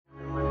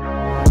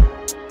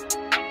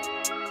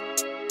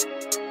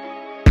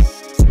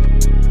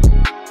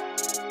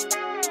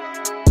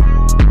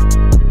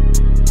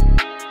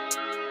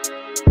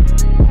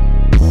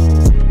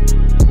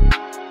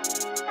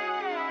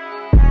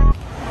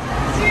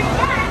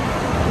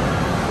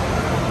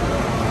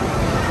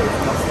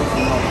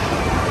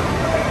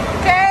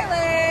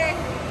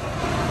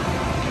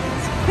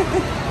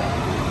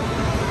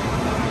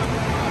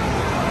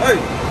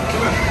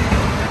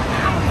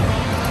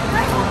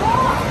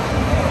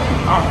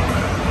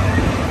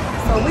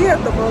We at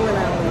the bowling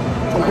alley.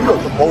 We at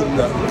the bowling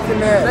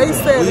alley. They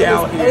said there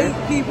was 8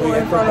 people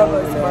in front of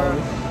us, bro.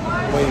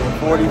 Waiting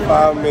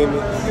 45 minutes.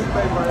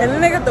 And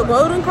then they got the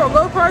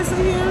go-karts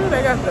in here.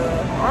 They got the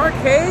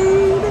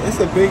arcade.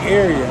 It's a big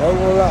area. I ain't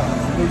gonna lie.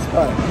 It's a big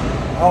spot.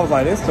 I was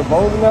like, it's the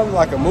bowling alley,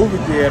 like a movie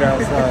theater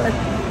outside.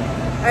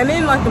 And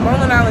then like the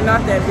bowling alley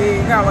not that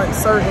big. It got like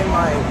certain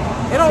like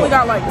it only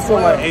got like 12. So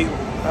like 8.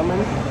 How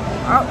many?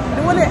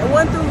 Doing it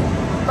 1 through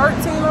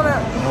 13 on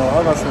that. Oh, I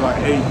was gonna say like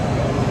 8.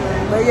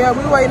 But yeah,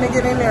 we waiting to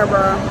get in there,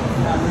 bro.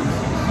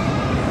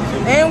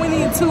 And we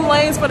need 2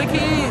 lanes for the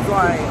kids.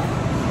 Like,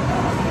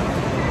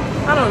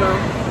 I don't know.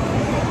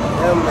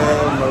 Yeah,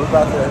 man. But we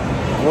about to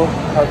whoop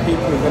our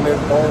people in this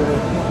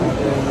bowling.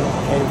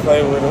 Can't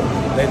play with them.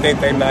 They think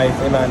they nice.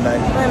 They're not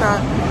nice. They're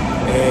not.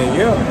 And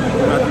yeah,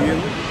 we're about to get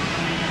it.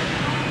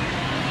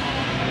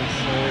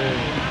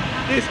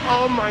 It's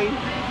all mine.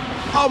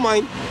 All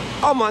mine.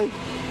 All mine.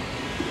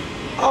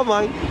 All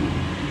mine.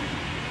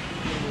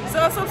 So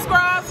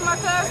subscribe to my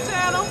cousin's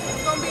channel.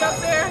 It's gonna be up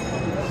there.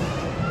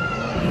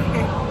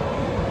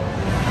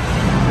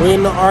 We're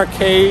in the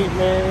arcade,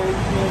 man.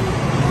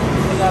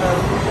 We got a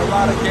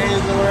lot of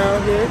games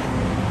around here.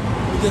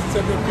 We just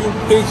took a few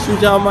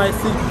pictures y'all might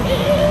see.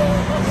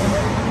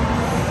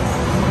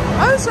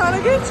 I was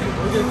trying to get you.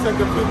 We just took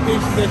a few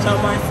pictures that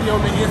y'all might see on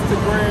the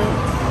Instagram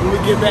when we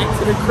get back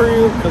to the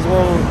crib, because we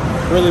won't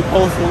really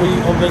post when we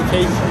on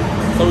vacation,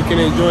 so we can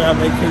enjoy our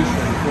vacation.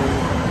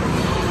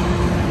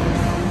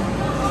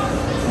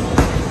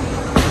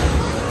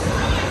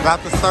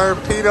 About to serve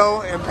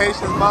Tito and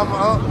Patience mama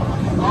up.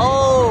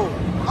 Oh!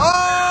 Oh!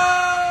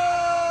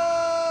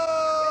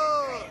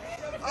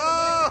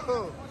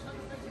 Oh!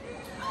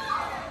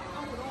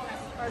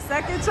 Our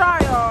second try,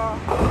 y'all.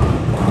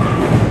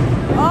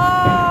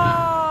 Oh!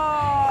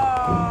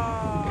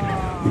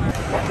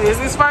 This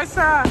is his first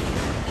time.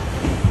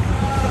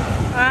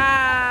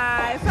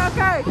 Ah, it's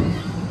okay.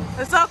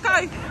 It's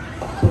okay.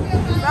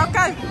 It's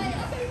okay.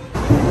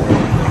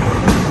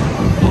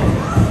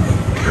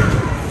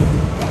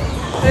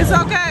 It's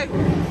okay.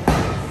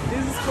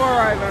 This is score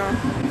right now.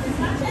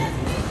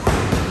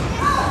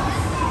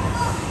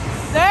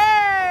 Hey!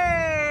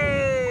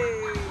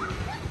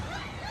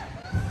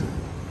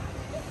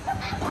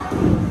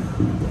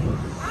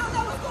 I don't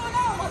know what's going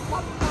on. What's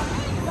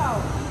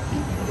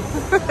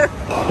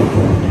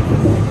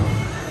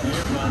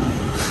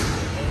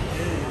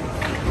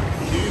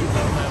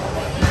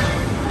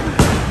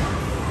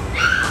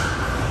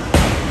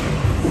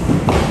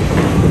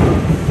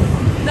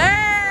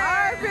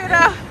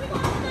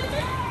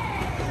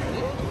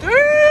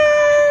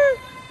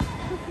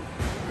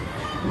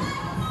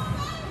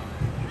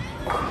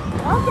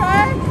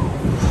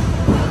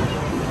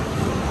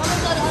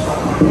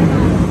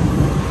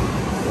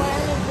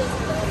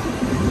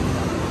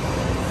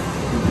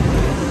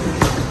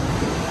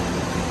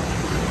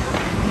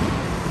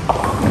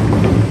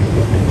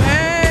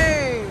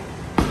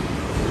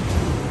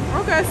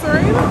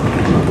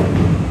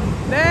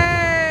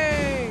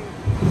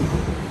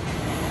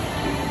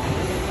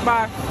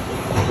Bye.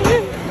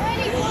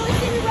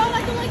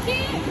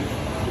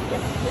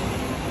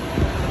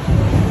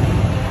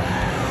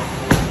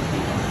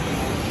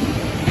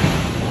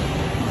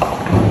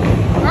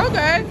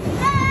 Okay.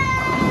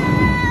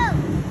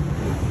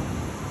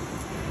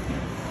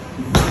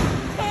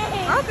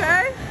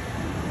 Okay.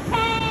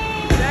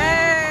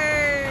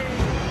 Dang.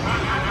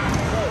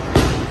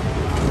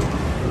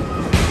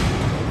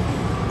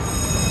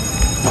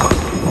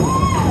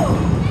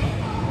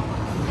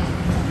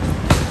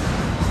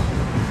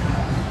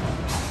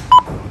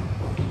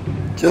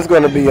 Just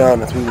gonna be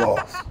honest, we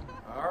lost.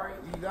 Alright,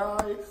 you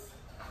guys,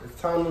 it's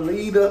time to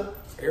leave the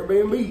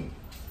Airbnb.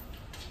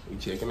 We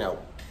checking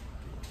out.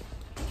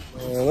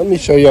 Man, let me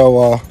show y'all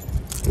why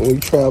when we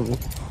travel,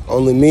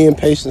 only me and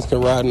Patience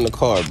can ride in the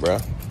car, bro.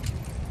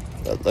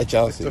 Let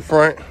y'all see. The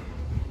front.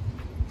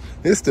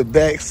 This the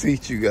back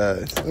seat, you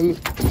guys.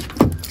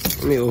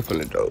 Let me open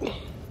the door.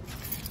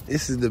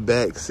 This is the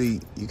back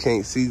seat. You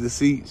can't see the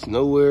seats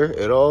nowhere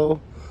at all.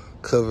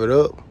 Covered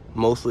up.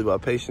 Mostly by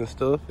Patience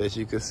stuff, as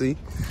you can see.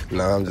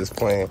 Nah, I'm just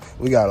playing.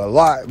 We got a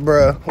lot,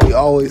 bruh. We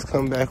always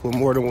come back with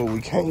more than what we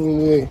came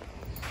with.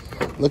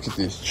 Look at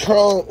this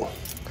trunk. We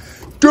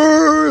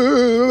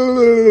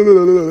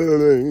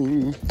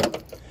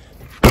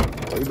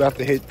about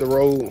to hit the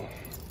road.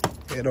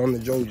 Head on to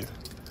Georgia.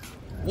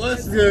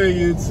 What's good,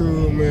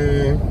 YouTube,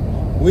 man?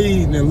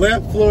 We done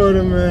left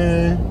Florida,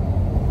 man.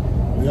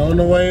 We on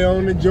the way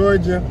on to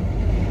Georgia.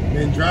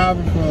 Been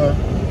driving for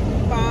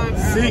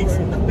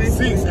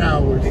 6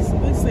 hours.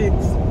 Basically 6.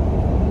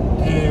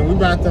 And we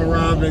about to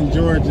arrive in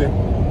Georgia.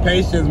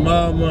 Patience,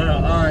 mama, her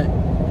aunt,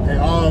 they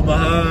all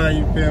behind,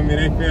 you feel me?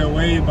 They feel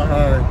way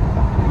behind.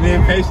 Me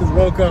and Patience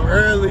woke up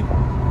early.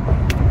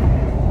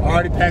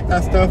 Already packed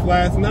our stuff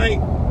last night.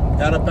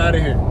 Got up out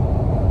of here.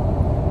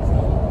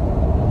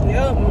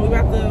 Yep, we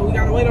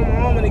gotta wait on my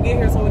mama to get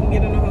here so we can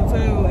get in the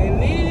hotel.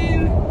 And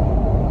then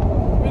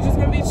we're just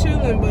gonna be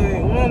chilling, but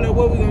we don't know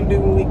what we're gonna do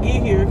when we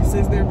get here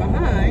since they're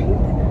behind.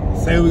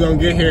 Say we're gonna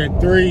get here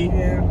at 3.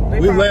 Yeah.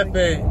 We left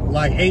at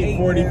like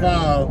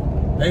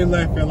 8:45. They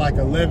left at like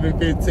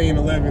 11:15,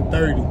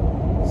 11:30.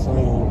 So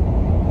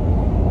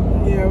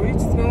yeah, we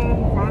just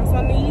gonna find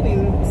something to eat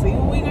and see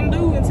what we gonna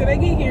do until they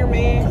get here,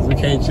 man. Cause we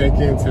can't check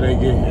in until they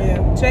get here.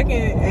 Yeah,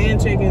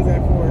 check-ins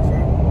at 4.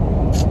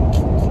 So,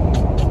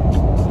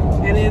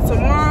 and then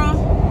tomorrow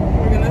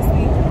we're gonna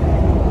see.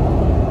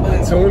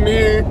 But tune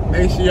in.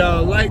 Make sure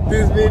y'all like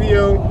this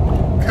video,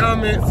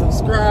 comment,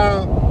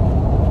 subscribe,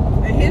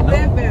 and hit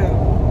that bell.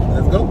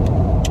 Let's go.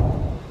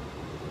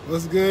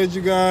 What's good,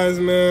 you guys,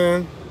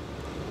 man?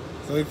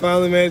 So we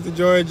finally made it to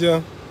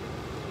Georgia.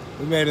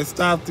 We made a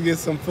stop to get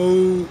some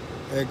food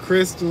at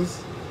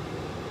Crystal's.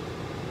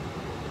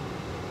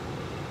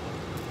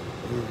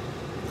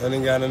 I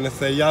didn't got nothing to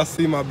say. Y'all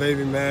see my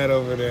baby mad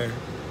over there.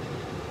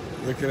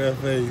 Look at her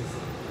face.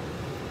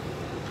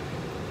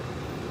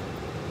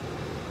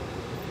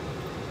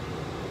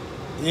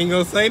 You ain't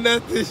gonna say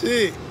nothing,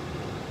 shit.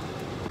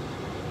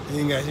 She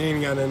ain't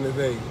got nothing to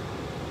say. It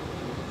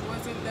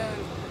wasn't done.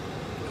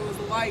 It was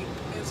light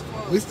as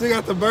fuck. We still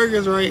got the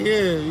burgers right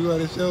here. You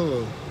gotta show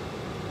them.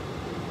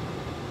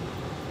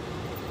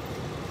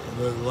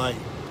 It looks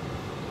light.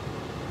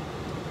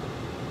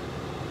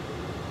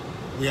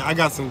 Yeah, I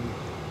got some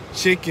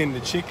chicken.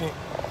 The chicken.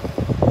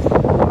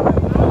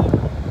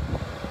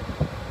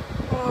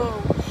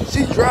 Oh.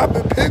 She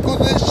dropping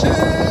pickles and shit.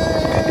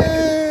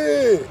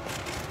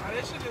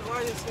 That shit is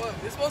light as fuck.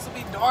 It's supposed to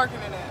be darker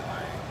than that.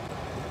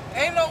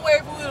 Like, ain't no way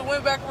if we would have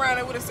went back around,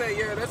 they would have said,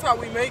 yeah, that's how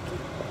we make it.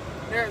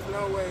 There's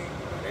no way.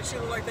 That shit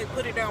look like they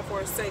put it down for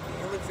a second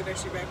and lifted that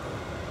shit back up.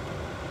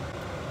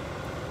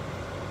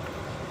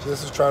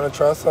 Just was trying to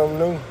try something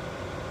new.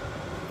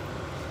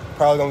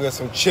 Probably gonna get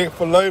some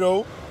Chick-fil-A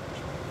though.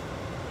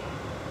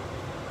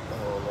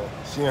 I don't know.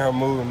 She in her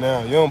mood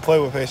now. You don't play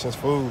with Patience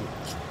food.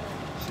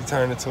 She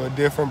turned into a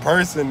different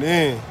person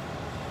then.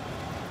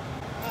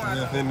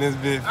 Left in this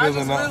bitch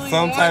feeling really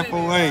some type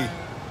of way.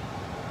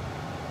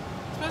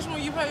 Especially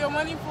when you pay your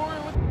money for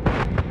it.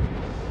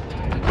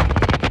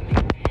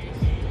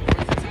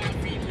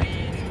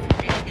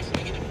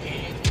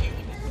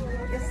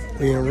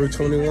 We in Route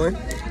 21,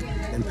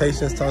 and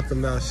Patience talking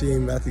about she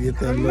ain't about to get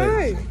that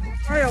money.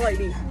 How y'all like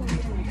these?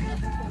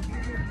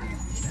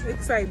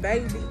 It say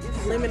baby,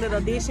 it's limited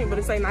edition, but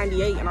it say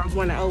 98, and I was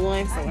wearing the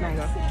 01, so it ain't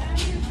go.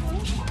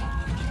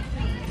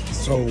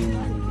 So,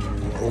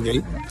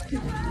 okay.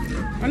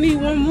 I need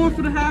one more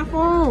for the half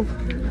off.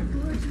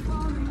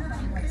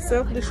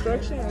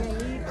 Self-destruction.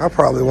 I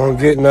probably won't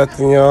get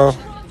nothing, y'all.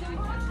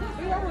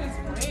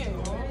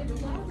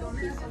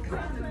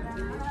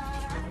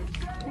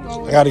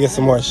 I gotta get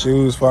some more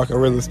shoes before I can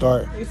really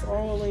start It's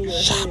all in your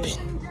shopping.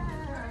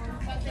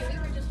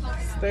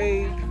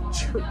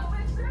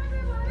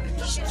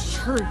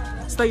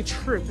 Stay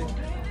tripping.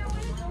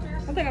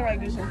 I think I like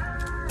this one.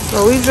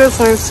 So we just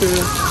went to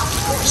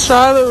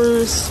Charlotte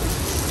Russe,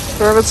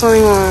 Forever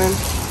 21.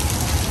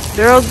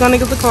 Daryl's gonna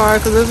get the car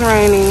because it's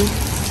raining.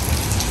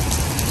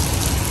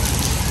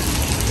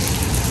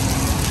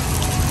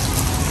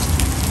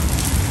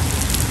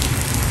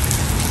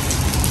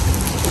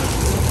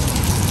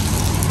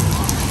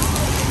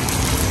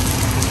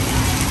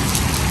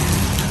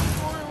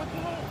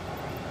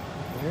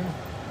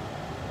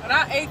 And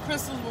I ate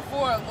crystals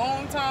before a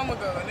long time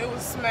ago, and it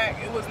was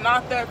smack. It was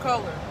not that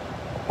color.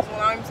 That's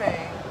what I'm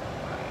saying.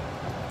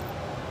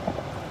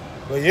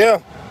 But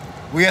yeah,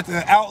 we at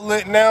the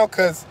outlet now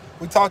because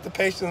we talked to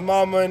Patience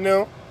mama and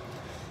them,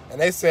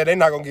 and they said they're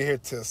not gonna get here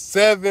till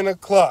 7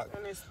 o'clock.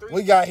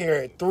 We got here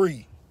at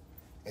 3.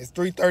 It's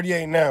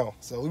 3:38 now,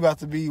 so we about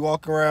to be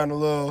walking around the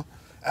little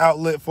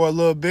outlet for a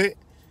little bit,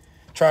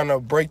 trying to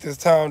break this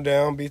town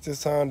down, beat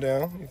this town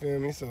down. You feel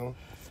me? So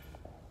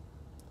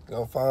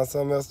gonna find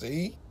something else to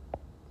eat.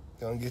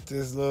 Gonna get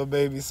this little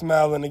baby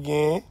smiling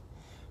again.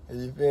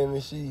 You feel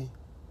me? She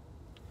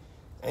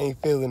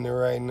ain't feeling it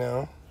right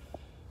now.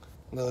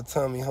 Little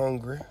tummy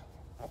hungry.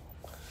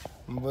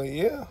 But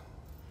yeah.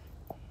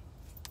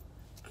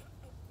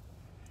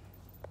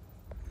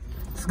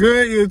 It's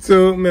good,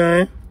 YouTube,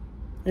 man.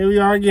 Here we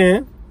are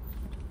again.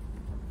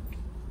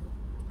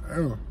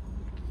 Oh.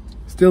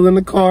 Still in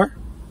the car.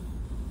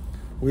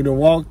 We done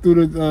walked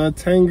through the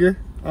Tanger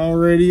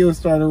already. It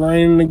started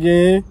raining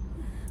again.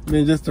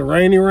 Been just a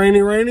rainy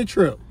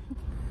trip.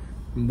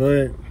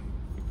 But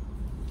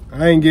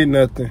I ain't getting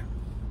nothing.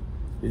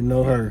 You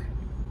know her.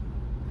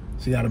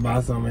 She gotta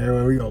buy something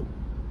everywhere we go.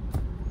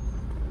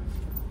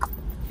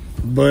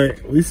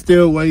 But we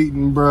still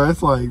waiting, bro.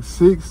 It's like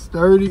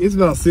 6:30. It's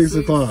about 6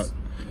 o'clock.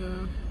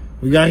 Yeah.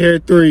 We got here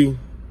at 3.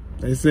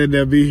 They said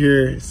they'll be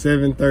here at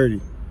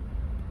 7:30.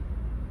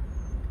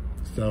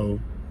 So.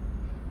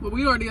 But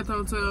we already at the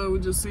hotel. We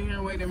just sit here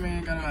and waiting,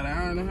 man. Got about an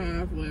hour and a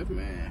half left,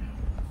 man.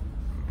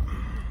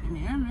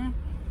 Yeah, man.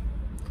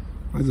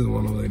 I just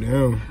want to lay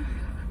down.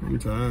 I'm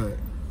tired.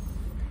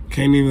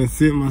 Can't even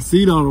sit my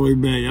seat all the way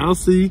back. Y'all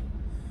see?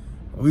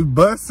 We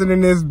busting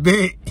in this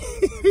bit.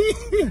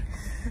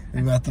 We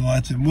about to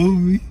watch a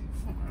movie.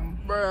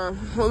 Bruh,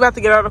 we about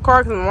to get out of the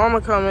car because my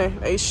mama coming.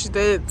 They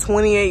said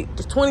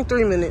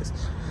 23 minutes.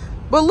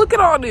 But look at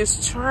all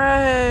this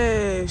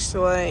trash.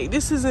 Like,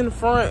 this is in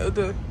front of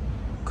the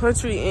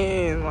country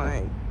inn.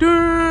 Like,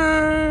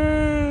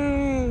 dang.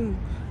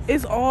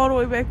 It's all the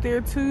way back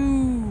there,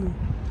 too.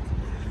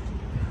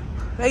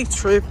 They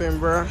tripping,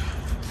 bro.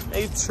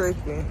 They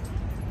tripping.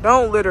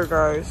 Don't litter,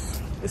 guys.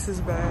 This is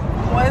bad.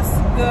 What's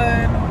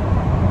good?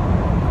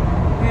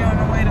 We on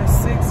the way to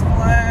Six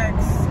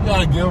Flags. You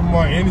gotta give them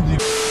more energy.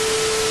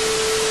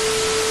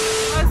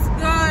 What's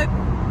good?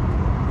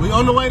 We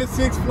on the way to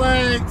Six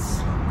Flags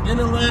in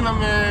Atlanta,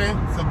 man.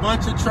 It's a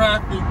bunch of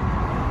traffic.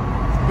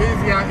 It's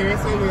busy out here.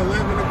 It's only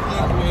 11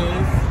 o'clock, man.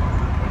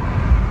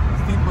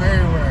 It's people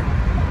everywhere.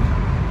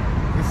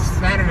 It's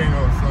Saturday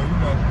though, so you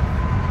know.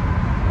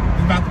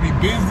 It's about to be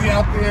busy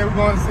out there. We're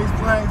going to Six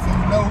Flags, so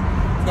you know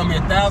it's gonna be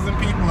 1,000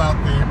 people out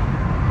there.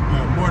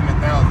 More than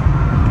 1,000.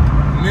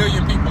 1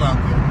 million people out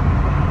there.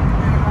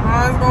 The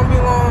line's gonna be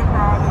long,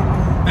 probably.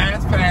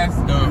 Fast Pass,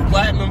 the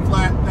Platinum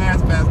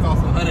Fast Pass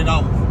costs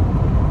 $100.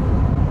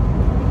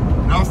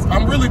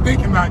 I'm really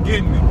thinking about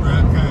getting it,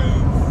 bro,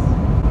 because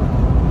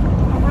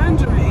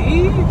 100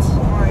 each?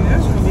 Like,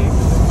 that's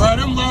ridiculous. Bro,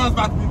 them lines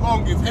about to be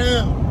long as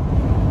hell.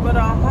 But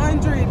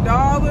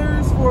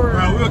 $100 for...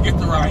 Bro, we'll get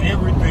to ride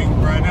everything,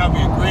 bro. That'll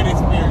be a great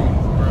experience,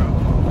 bro.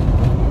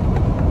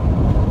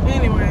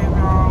 Anyway,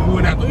 y'all. We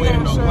wouldn't have to wait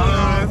in no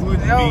lines.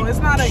 Yo, it's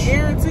not a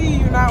guarantee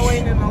you're not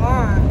waiting in the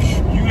line.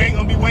 You ain't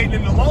gonna be waiting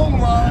in the long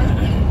line.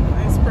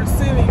 It's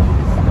percentage.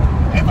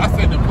 If I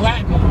said the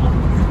Platinum.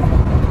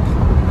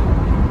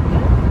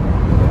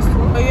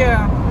 But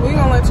yeah, we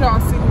gonna let y'all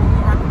see what we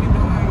about to be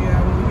doing,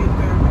 when we get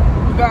there.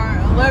 We got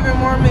 11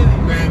 more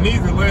minutes. Man,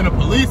 these Atlanta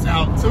police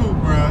out too,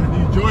 bro.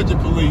 These Georgia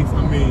police,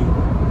 I mean,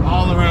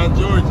 all around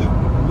Georgia.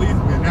 Police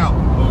been out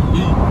on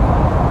me.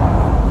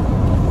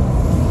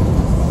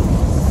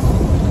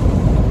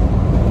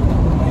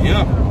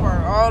 Yeah.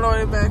 All the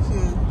way back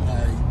here.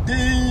 Like,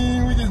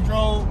 dang, we just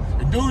drove.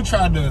 The dude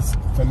tried to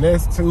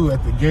finesse too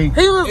at the gate.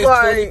 He was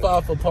like,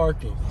 25 for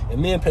parking.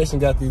 And me and Patient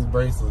got these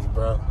bracelets,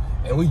 bro.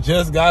 And we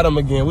just got them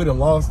again. We done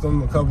lost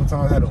them a couple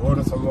times, had to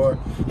order some more.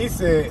 He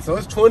said, so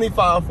it's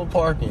 25 for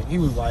parking. He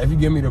was like, if you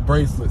give me the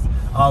bracelets,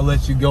 I'll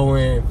let you go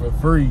in for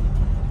free.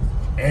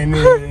 And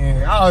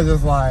then I was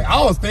just like,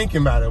 I was thinking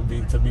about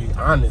it, to be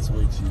honest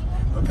with you.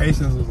 But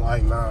Patience was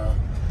like, nah.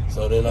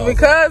 So then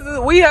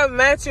because we have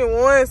matching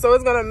ones, so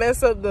it's gonna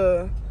mess up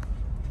the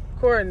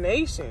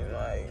coordination.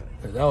 Like,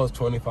 cause that was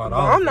 $25.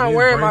 I'm not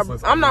wearing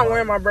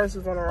my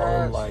bracelets on the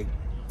ride. On like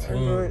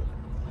 10.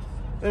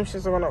 Them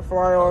shits are gonna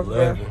fly off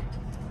there.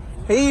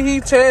 He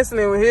chancing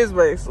it with his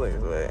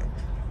bracelets, but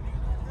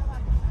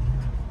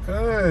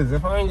cause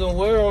if I ain't gonna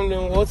wear them,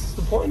 then what's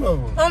the point of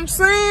them? I'm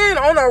saying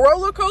on a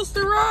roller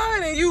coaster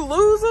ride and you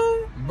lose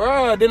them,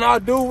 bruh. Then I'll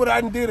do what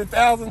I did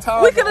 1,000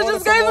 times. We could have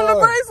just gave him the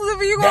bracelets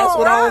if you gonna. That's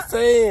what I was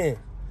saying.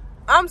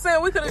 I'm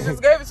saying we could have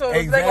just gave it to them.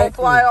 Exactly. They gonna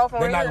fly off on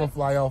They're here. not gonna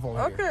fly off on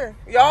here. Okay,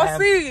 y'all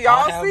see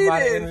by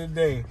this. the end of the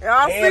day.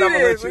 Y'all see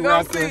this. We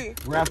gonna see.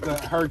 Wrap the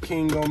Her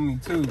King on me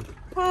too.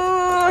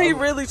 He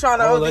really trying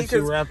to OD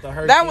because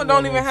that one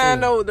don't even have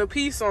the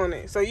piece on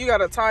it, so you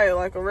gotta tie it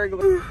like a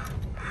regular.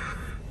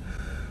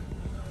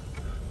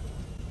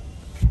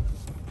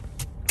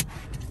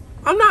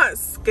 I'm not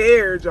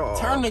scared, y'all.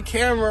 Turn the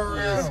camera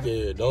around.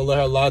 Scared. Don't let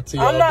her lie to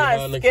you. I'm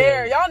not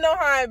scared. Y'all know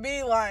how it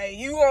be. Like,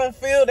 you gonna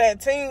feel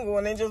that tingle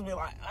and then just be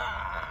like,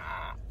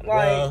 ah.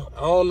 Like,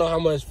 I don't know how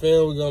much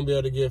film we're gonna be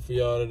able to get for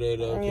y'all today,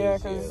 though. Yeah,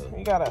 because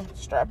you gotta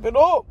strap it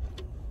up.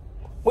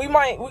 We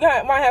might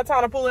have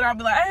time to pull it out and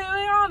be like, hey,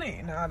 they on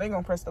it. Nah, they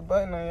gonna press the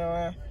button on your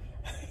ass.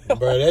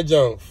 Bro, that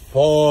junk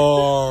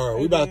far.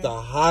 We about to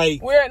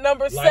hike. We're at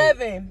number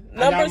 7.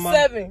 Number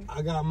 7.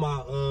 I got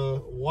my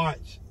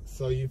watch.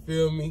 So you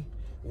feel me?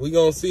 We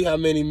gonna see how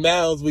many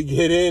miles we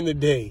get in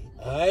today.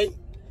 Alright?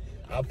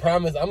 I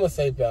promise I'm gonna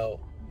say about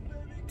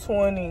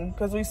 20.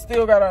 Cause we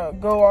still gotta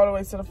go all the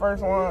way to the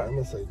first one. I'm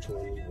gonna say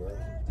 20, bro.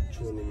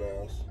 20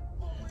 miles.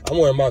 I'm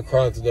wearing my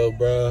Crocs though,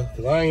 bro,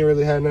 cause I ain't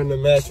really had nothing to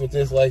match with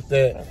this like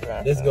that.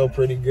 Okay. This go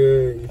pretty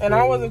good. And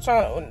I wasn't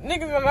trying.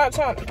 Niggas are not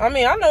trying. I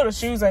mean, I know the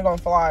shoes ain't gonna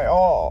fly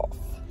off.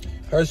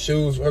 Her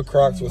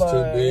Crocs was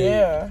too big.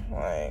 Yeah,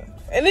 like,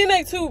 and then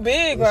they too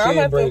big. Like, she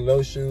didn't bring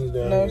no shoes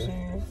down. No shoes.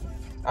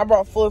 I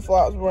brought flip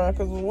flops, bro,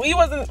 cause we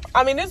wasn't.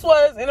 I mean, this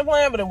was in the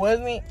plan, but it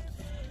wasn't. We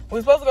were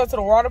supposed to go to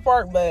the water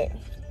park, but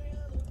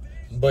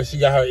she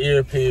got her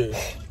ear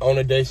pierced on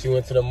the day she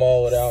went to the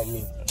mall without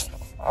me.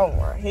 Oh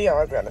my, he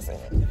always gotta say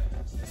it.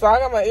 So I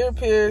got my ear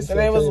pierced, and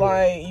they was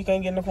like, you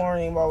can't get in the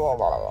quarantine, blah, blah,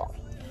 blah, blah.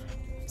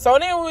 So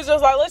then we was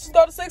just like, let's just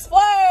go to Six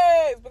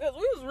Flags, because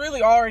we was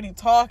really already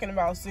talking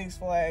about Six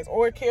Flags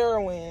or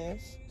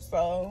Carowinds,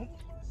 so.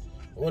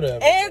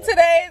 Whatever. And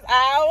today's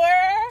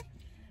our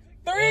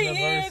 3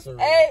 years,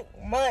 8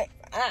 months.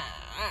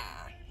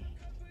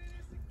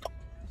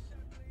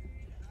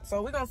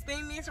 So we gonna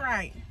sting this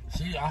right.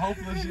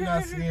 Hopefully she's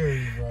not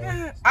scary,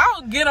 bro.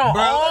 I'll get on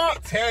let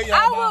me tell y'all.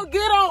 I will get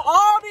on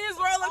all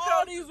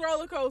these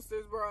roller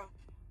coasters, bro.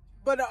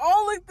 But the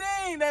only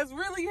thing that's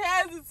really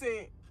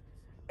hesitant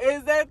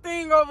is that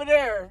thing over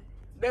there.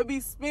 that be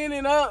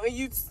spinning up and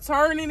you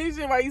turning and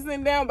shit while you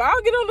sitting down. But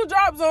I'll get on the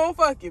drop zone.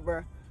 Fuck it,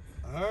 bro.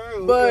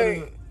 Alright,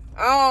 But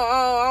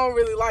I don't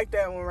really like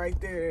that one right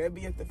there. It'd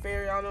be at the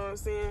ferry, y'all know what I'm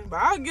saying? But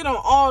I'll get on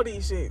all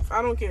these shits.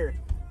 I don't care.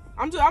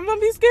 I'm gonna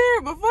be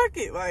scared, but fuck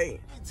it.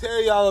 Like,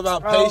 tell y'all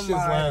about patience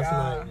last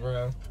night,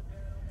 bro.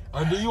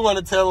 Or do you want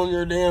to tell them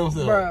your damn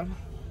self? Bro.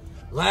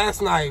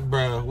 Last night,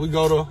 bro, we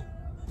go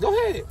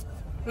ahead.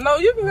 No,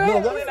 you can go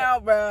ahead. We went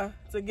out, bro,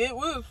 we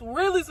was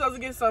really supposed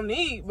to get something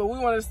to eat, but we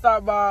wanted to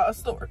stop by a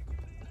store.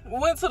 We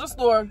went to the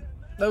store.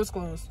 That was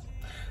closed.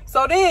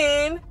 So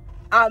then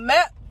I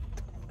mapped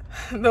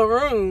the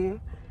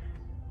room,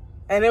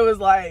 and it was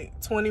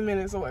like 20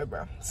 minutes away,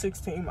 bro.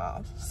 16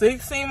 miles.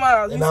 16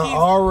 miles. And I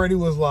already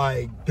was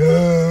like,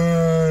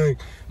 dang.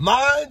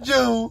 Mind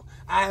you,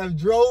 I have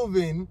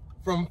driven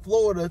from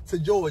Florida to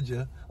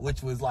Georgia,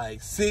 which was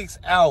like 6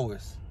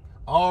 hours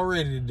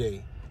already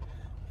today.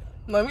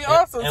 Let me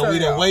also tell you. And we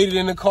done waited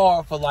in the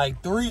car for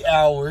like 3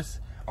 hours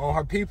on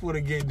her people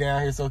to get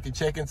down here so we could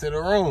check into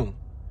the room.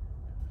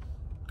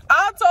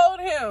 I told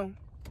him,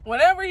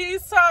 whenever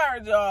he's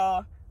tired,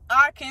 y'all,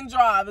 I can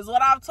drive, is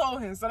what I've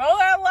told him. So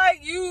don't act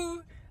like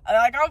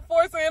I'm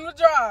forcing him to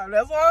drive.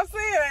 That's what I'm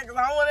saying, because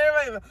I want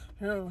everybody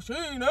to, hell, she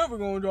ain't never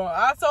gonna drive.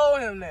 I told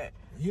him that.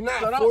 You're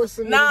not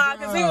forcing him to drive. Nah,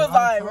 because he was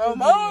like,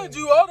 remind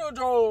you, I done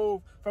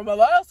drove from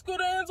Alaska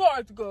to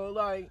Antarctica.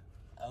 Like,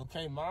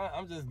 okay,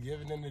 I'm just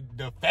giving them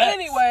the facts.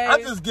 Anyways.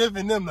 I'm just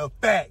giving them the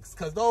facts,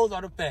 because those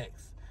are the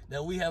facts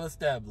that we have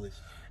established.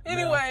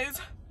 Anyways,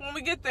 when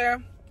we get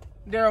there,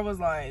 Daryl was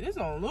like, this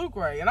don't look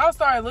right. And I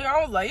started looking.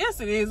 I was like, yes,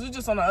 it is. We're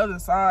just on the other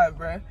side,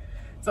 bruh.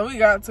 So we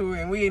got to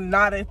it, and we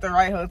not at the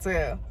right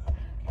hotel.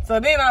 So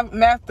then I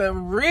mapped the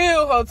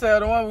real hotel,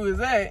 the one we was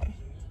at.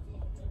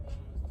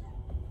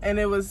 And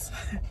it was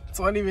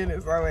 20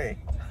 minutes away.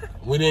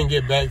 We didn't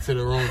get back to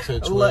the room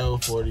till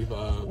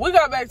 12:45. We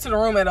got back to the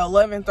room at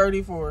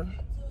 11:34.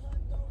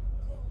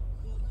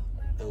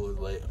 It was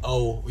like,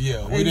 oh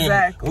yeah, we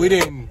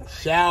didn't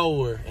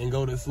shower and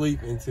go to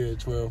sleep until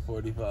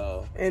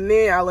 12:45. And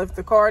then I left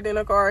the card in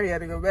the car. He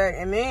had to go back,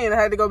 and then I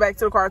had to go back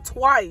to the car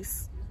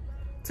twice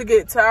to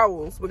get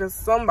towels because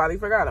somebody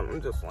forgot them.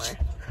 I'm just like,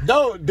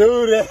 don't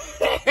do that.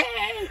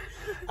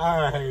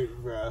 All right,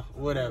 bro.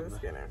 Whatever.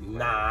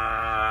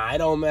 Nah, it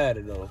don't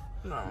matter though.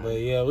 No. But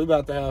yeah, we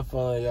about to have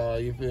fun, y'all.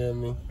 You feel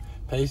me?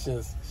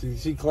 Patience.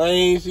 She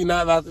claims she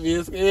not about to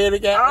be scared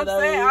again.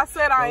 I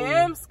said I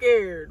am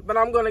scared, but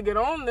I'm gonna get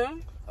on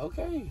them.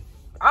 Okay.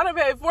 I done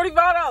paid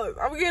 $45.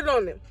 I'm getting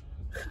on them.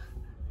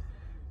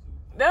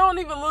 They don't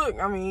even look.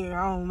 I mean,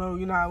 I don't know.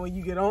 You know how when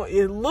you get on,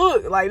 it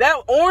look like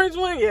that orange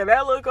one. Yeah,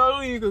 that look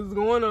ugly because it's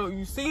going up.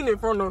 You seen it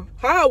from the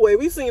highway.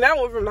 We seen that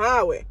one from the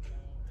highway.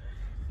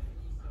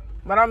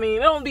 But I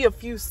mean, it'll be a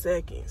few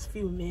seconds,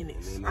 few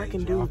minutes. I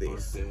can do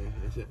this.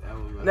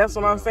 That's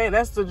what I'm saying.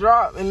 That's the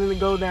drop, and then it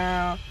go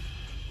down.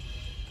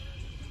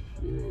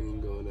 You ain't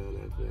even going down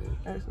that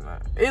fast. That's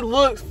not. It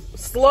looks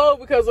slow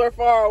because we're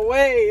far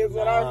away. Is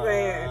what I'm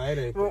saying. It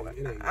ain't. All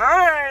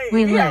right.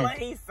 We went.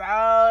 He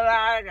saw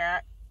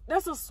that.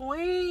 That's a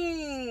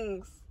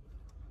swings.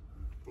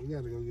 You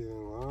gotta go get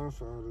in line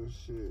for all this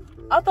shit,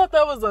 bro. I thought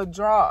that was a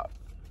drop.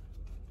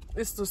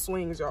 It's the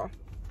swings, y'all.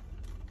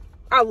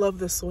 I love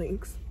the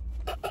swings.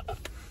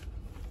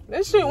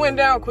 This shit went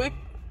down quick.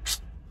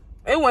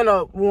 It went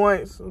up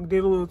once,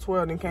 did a little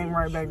 12, and came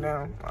right back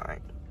down. All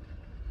right.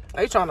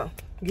 They trying to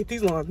get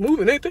these lines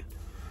moving, ain't they?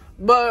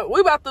 But we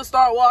about to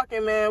start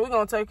walking, man. We're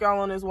going to take y'all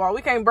on this walk.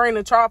 We can't bring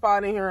the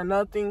tripod in here or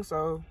nothing,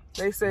 so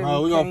they said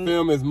we're going to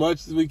film as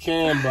much as we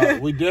can, but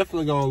we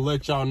definitely going to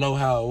let y'all know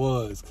how it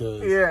was.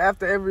 Cause yeah,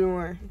 after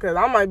everyone. Because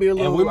I might be a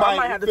little, I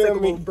might have to take a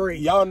little break.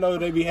 Y'all know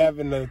they be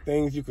having the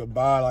things you could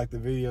buy, like the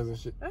videos and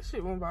shit. That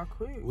shit went by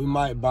quick. We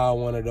might buy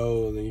one of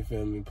those and, you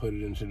feel me, put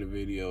it into the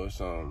video or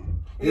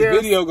something. This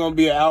video going to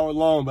be an hour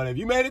long, but if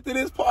you made it to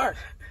this part,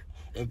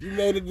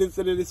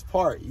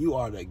 you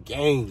are the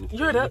game.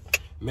 You're the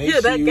Make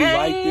sure you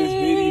like this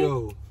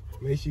video.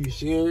 Make sure you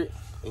share it.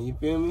 And you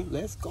feel me?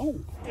 Let's go.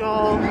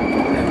 Y'all.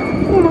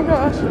 Oh my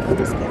gosh. I'm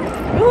just kidding.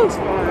 It looks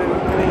fun.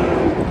 I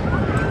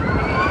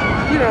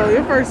mean, you know,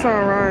 your first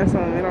time riding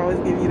something, it always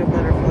gives you the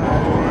butterflies,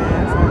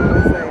 man. So I'm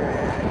going to say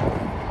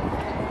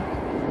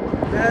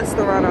that. That's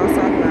the ride I was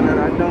talking about that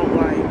I don't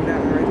like. That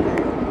one right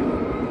there.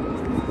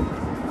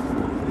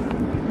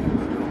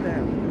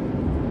 That one.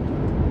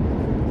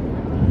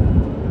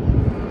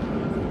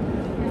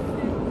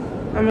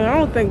 I mean, I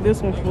don't think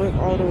this one flipped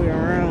all the way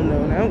around though.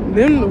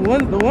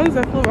 The ones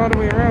that flip all the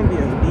way around be a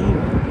beat.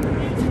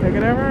 Take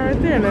it out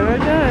right there, and then they're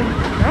done.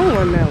 That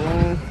wasn't that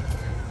long.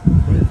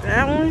 But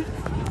that one,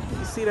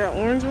 you see that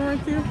orange one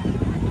right there?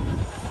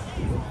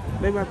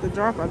 They about to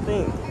drop, I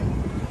think.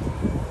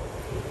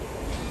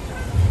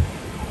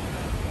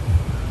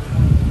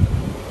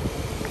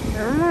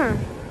 Never mind.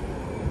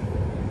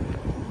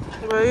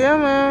 But yeah,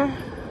 man.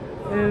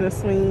 And then the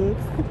swings.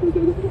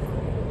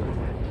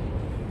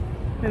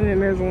 And then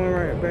there's one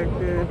right back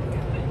there.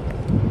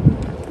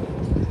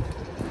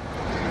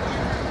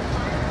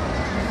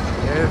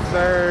 Yes,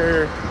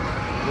 sir.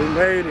 We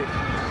made it.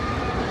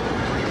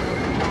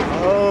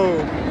 Oh.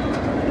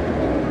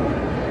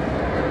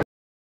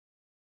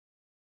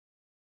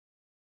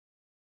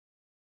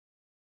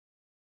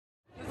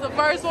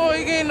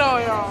 waiting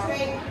on y'all.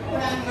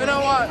 We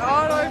don't walk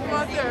all the way from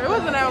out there. It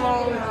wasn't that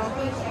long now.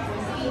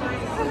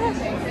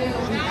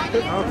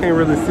 I can't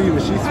really see,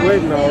 but she's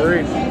sweating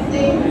already.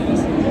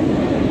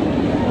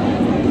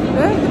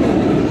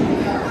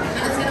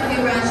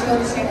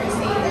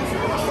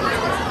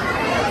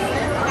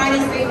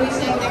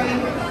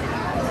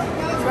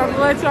 I'm gonna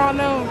let y'all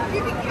know.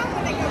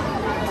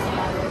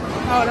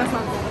 Oh, that's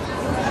not good.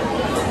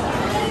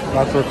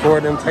 About to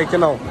record them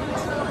taking off.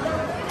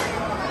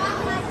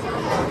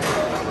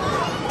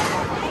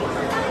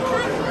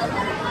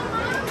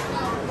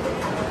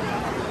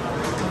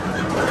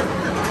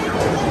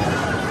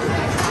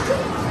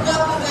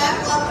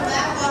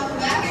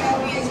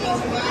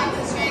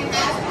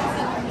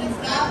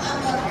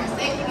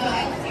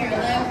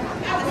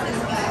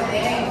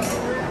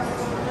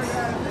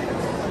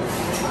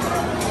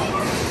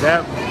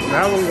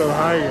 That one go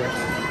higher.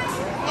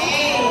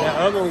 That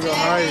other one go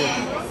higher.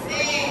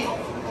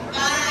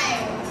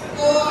 5,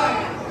 4,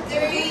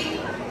 3,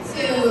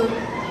 2,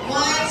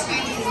 1.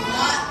 Chinese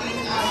lock.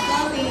 These are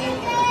closing.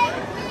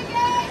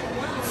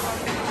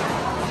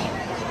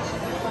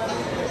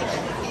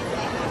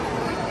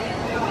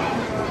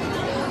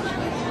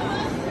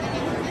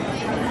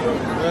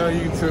 Well,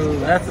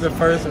 YouTube, after the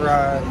first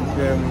ride,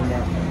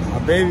 my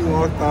baby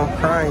walked off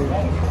crying.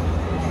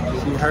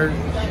 She hurt.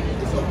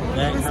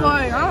 It's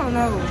like, I don't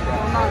know, on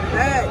my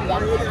back,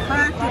 like it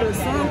cracked it or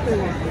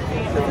something. I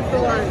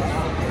feel like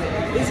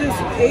it's just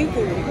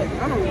aching.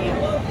 I don't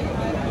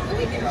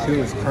know. She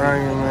was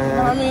crying, man.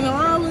 I mean, the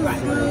ride was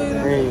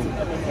good.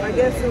 I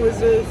guess it was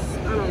just,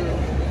 I don't know.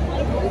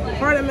 The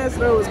part that messed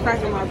up was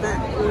cracking my back.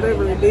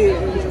 Whatever it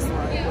did, it was just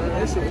like, bro,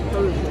 that shit was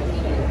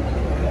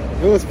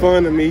perfect. It was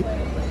fun to me.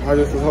 I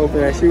just was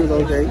hoping that she was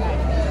okay.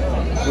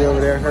 She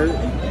over there hurt.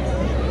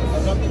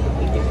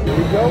 Here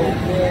we go.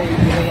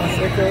 My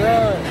second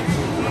ride.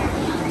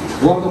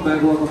 Welcome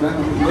back, welcome back.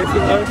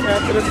 It's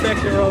after the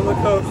second roller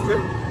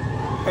coaster.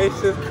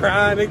 Patient's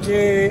crying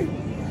again.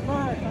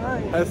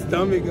 Her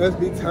stomach must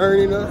be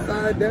turning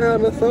upside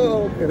down or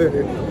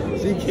something.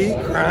 She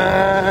keep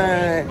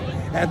crying.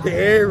 After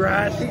every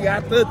ride, she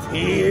got the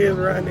tears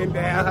running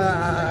down her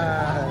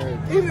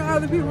eyes. Even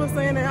other people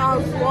saying their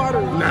house was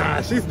watering.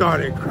 Nah, she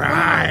started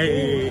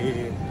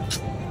crying.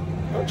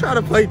 Don't try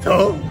to play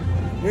tough.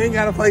 You ain't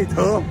gotta play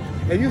tough.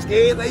 If you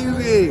scared, say you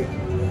scared.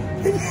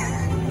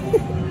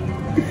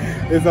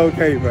 It's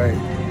okay, man.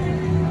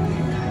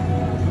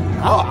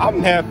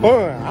 I'm having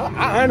fun.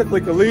 I honestly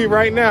could leave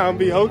right now and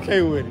be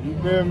okay with it. You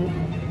feel me?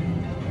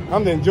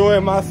 I'm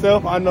enjoying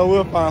myself. I know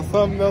we'll find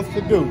something else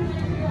to do.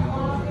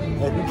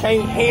 If you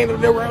can't handle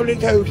the roller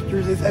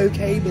coasters, it's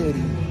okay,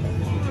 buddy.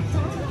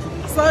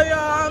 So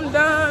y'all, I'm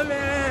done,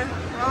 man.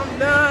 I'm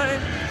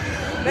done.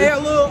 They a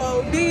little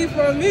OD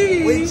for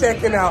me. We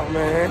checking out,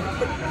 man.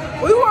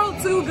 We want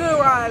 2 good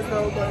rides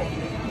though, but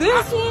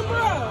this one,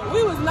 bro,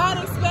 we was not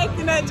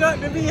expecting that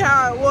junk to be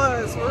how it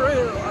was, for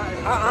real.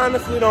 Like, I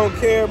honestly don't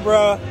care,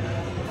 bro,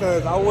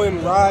 because I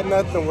wouldn't ride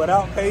nothing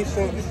without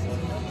patience.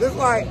 It's just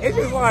like, I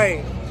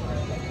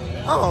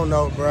don't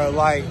know, bro.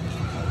 Like,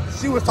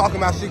 she was talking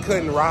about she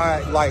couldn't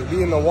ride, like,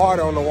 be in the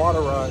water on the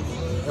water ride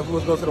if we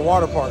was go to the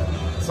water park.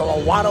 So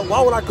why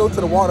would I go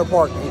to the water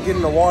park and get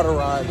in the water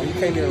ride when you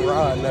can't even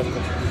ride nothing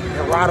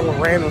and ride with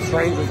random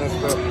strangers and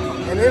stuff?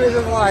 And then it's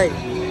just like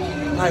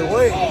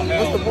wait,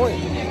 what's the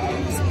point?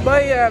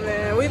 but yeah,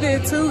 man, we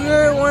did 2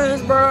 good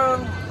ones,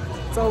 bro.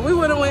 So we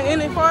wouldn't went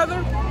any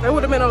farther, they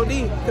would have been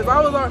OD. Cause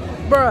I was on,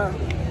 bro.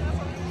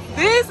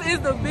 This is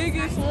the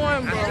biggest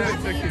one, bro. I should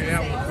have took you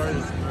that one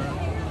first, bro.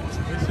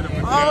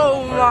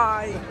 Oh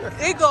my,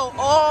 it go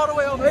all the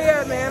way over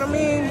here, man. I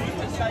mean,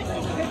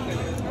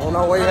 on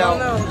our way out,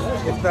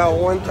 it's about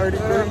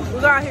 1:33.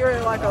 we got here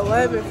at like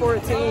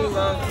 11:14,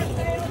 bro.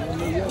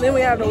 Then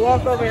we had to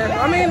walk over here.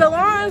 I mean, the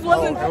lines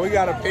wasn't. And we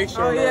got a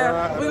picture. Oh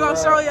yeah, we gonna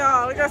show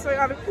y'all. I guess we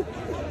gotta.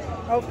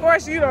 Of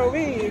course, you know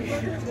me.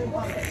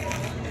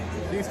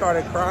 She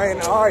started crying.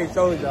 I already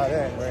told y'all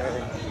that,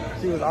 man.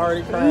 She was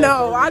already crying.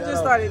 No, I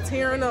just started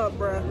tearing up,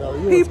 bro. No,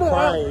 you was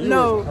crying.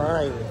 Was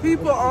crying.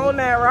 People on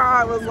that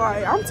ride was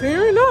like, I'm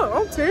tearing up.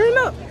 I'm tearing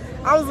up.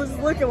 I was just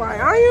looking like,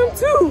 I am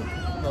too.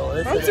 No,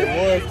 it was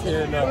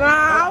tearing up. Nah,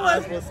 I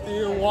was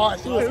still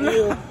watching. She was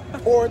still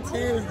pouring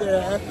tears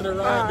there after the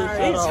ride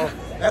got off.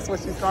 That's when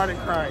she started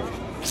crying.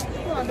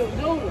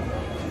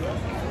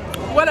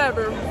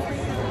 Whatever.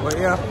 Well,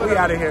 yeah, we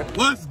out of here.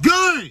 What's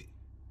good?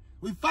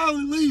 We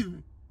finally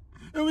leaving.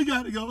 And we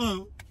got to go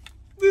home.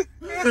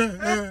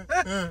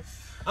 I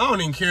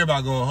don't even care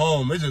about going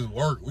home. It's just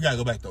work. We got to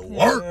go back to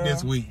work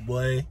this week,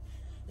 boy.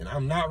 And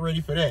I'm not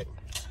ready for that.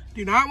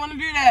 Do not want to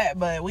do that,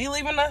 but we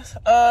leaving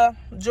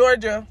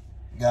Georgia.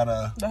 Got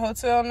the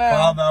hotel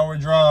now. 5-hour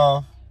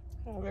drive.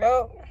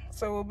 Yep.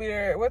 So we'll be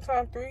there at what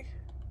time? 3?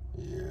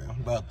 Yeah,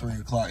 about 3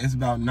 o'clock. It's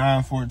about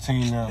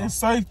 9:14 now. It's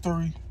safe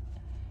 3.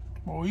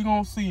 But we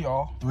gonna see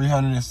y'all.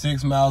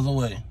 306 miles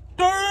away.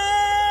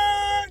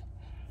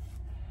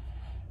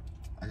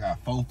 I got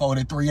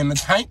 443 in the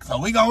tank, so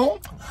we gonna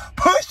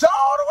push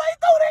all the way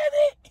through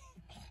that.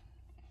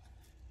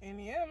 And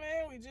yeah,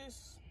 man, we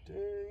just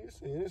Dang, you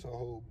saying it's a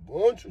whole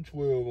bunch of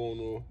 12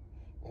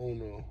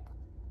 on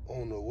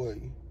the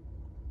way.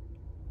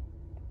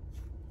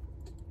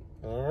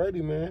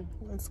 Alrighty, man.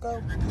 Let's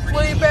go.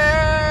 We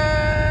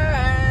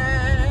back.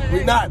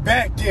 We not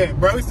back yet,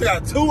 bro. We still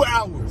got 2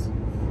 hours.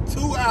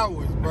 2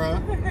 hours, bro.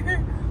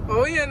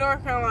 Well, we in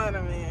North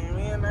Carolina, man.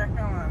 We in North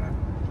Carolina.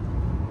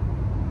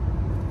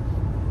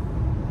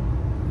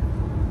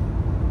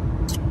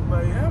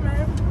 But yeah,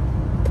 man.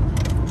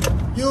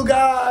 You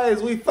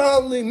guys, we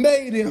finally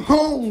made it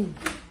home.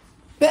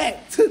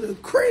 Back to the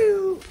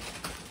crib.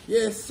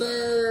 Yes,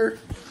 sir.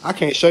 I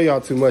can't show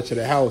y'all too much of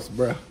the house,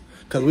 bro,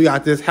 because we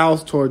got this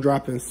house tour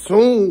dropping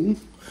soon.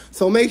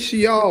 So make sure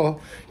y'all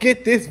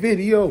get this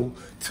video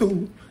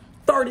to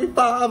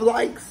 35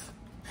 likes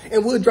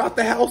and we'll drop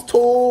the house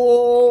tour.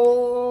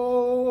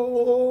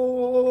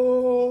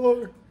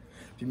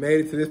 If you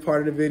made it to this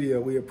part of the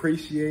video, we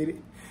appreciate it.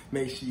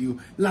 Make sure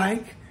you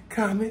like,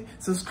 comment,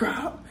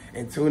 subscribe,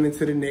 and tune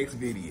into the next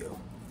video.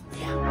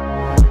 Yeah.